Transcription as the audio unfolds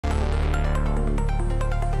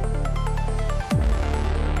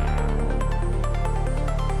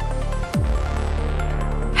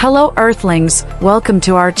Hello Earthlings, welcome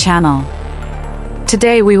to our channel.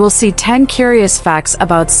 Today we will see 10 curious facts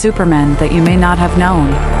about Superman that you may not have known.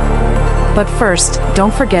 But first,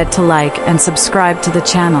 don't forget to like and subscribe to the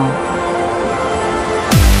channel.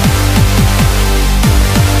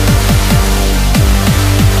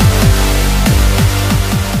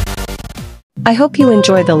 I hope you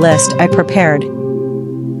enjoy the list I prepared.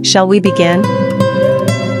 Shall we begin?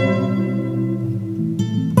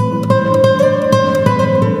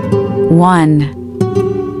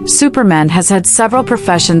 One. Superman has had several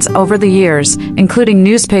professions over the years, including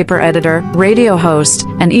newspaper editor, radio host,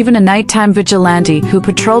 and even a nighttime vigilante who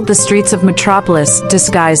patrolled the streets of Metropolis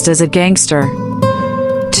disguised as a gangster.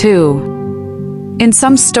 2. In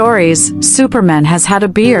some stories, Superman has had a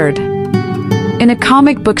beard. In a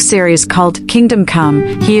comic book series called Kingdom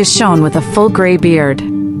Come, he is shown with a full gray beard.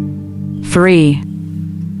 3.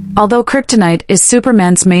 Although kryptonite is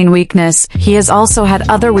Superman's main weakness, he has also had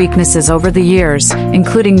other weaknesses over the years,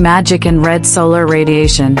 including magic and red solar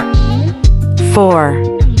radiation. 4.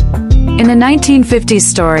 In a 1950s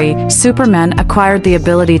story, Superman acquired the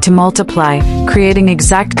ability to multiply, creating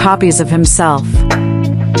exact copies of himself.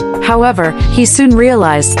 However, he soon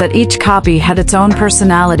realized that each copy had its own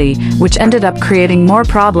personality, which ended up creating more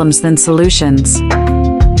problems than solutions.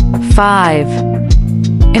 5.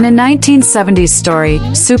 In a 1970s story,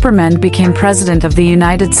 Superman became President of the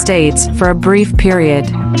United States for a brief period.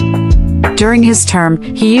 During his term,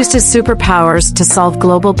 he used his superpowers to solve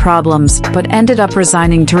global problems, but ended up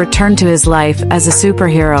resigning to return to his life as a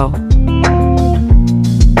superhero.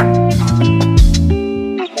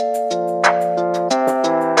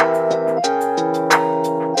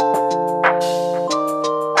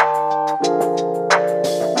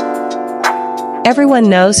 Everyone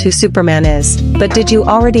knows who Superman is, but did you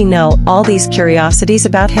already know all these curiosities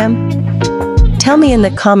about him? Tell me in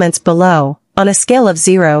the comments below, on a scale of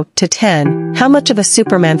 0 to 10, how much of a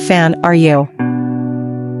Superman fan are you?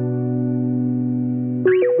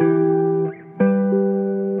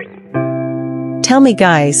 Tell me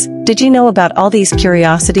guys, did you know about all these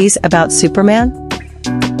curiosities about Superman?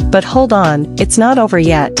 But hold on, it's not over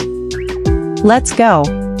yet. Let's go.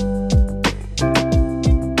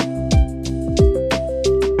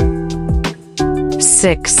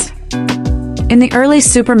 6. In the early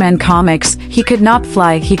Superman comics, he could not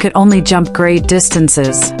fly, he could only jump great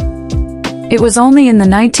distances. It was only in the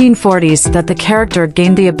 1940s that the character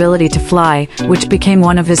gained the ability to fly, which became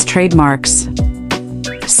one of his trademarks.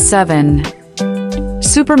 7.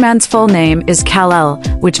 Superman's full name is Kal-El,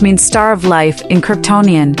 which means Star of Life in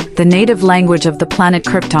Kryptonian, the native language of the planet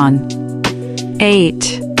Krypton.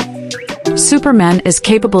 8. Superman is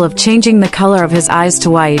capable of changing the color of his eyes to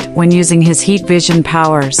white when using his heat vision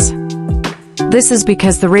powers. This is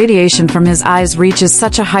because the radiation from his eyes reaches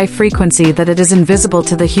such a high frequency that it is invisible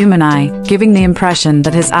to the human eye, giving the impression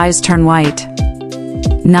that his eyes turn white.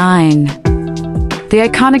 9. The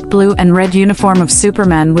iconic blue and red uniform of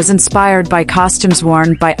Superman was inspired by costumes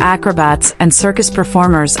worn by acrobats and circus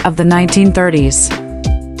performers of the 1930s.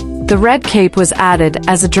 The red cape was added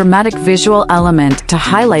as a dramatic visual element to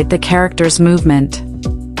highlight the character's movement.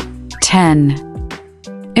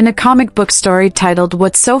 10. In a comic book story titled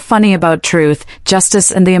What's So Funny About Truth, Justice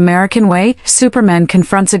and the American Way, Superman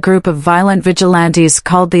confronts a group of violent vigilantes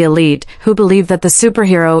called the Elite, who believe that the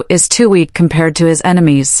superhero is too weak compared to his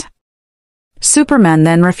enemies. Superman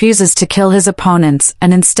then refuses to kill his opponents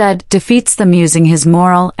and instead defeats them using his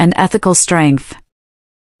moral and ethical strength.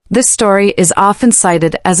 This story is often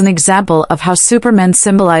cited as an example of how Superman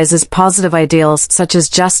symbolizes positive ideals such as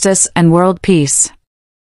justice and world peace.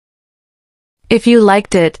 If you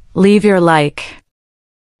liked it, leave your like.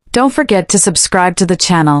 Don't forget to subscribe to the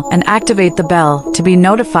channel and activate the bell to be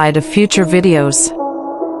notified of future videos.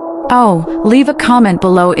 Oh, leave a comment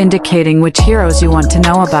below indicating which heroes you want to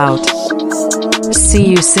know about. See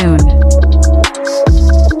you soon.